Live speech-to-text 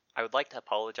I would like to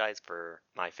apologize for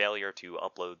my failure to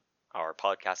upload our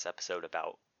podcast episode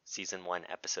about Season 1,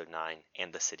 Episode 9,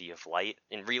 and the City of Light.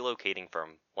 In relocating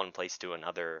from one place to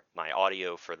another, my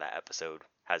audio for that episode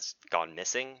has gone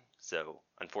missing, so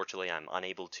unfortunately I'm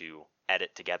unable to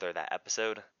edit together that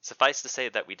episode. Suffice to say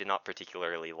that we did not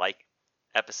particularly like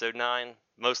Episode 9,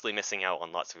 mostly missing out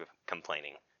on lots of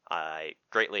complaining. I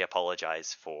greatly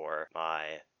apologize for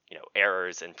my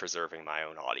errors in preserving my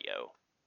own audio.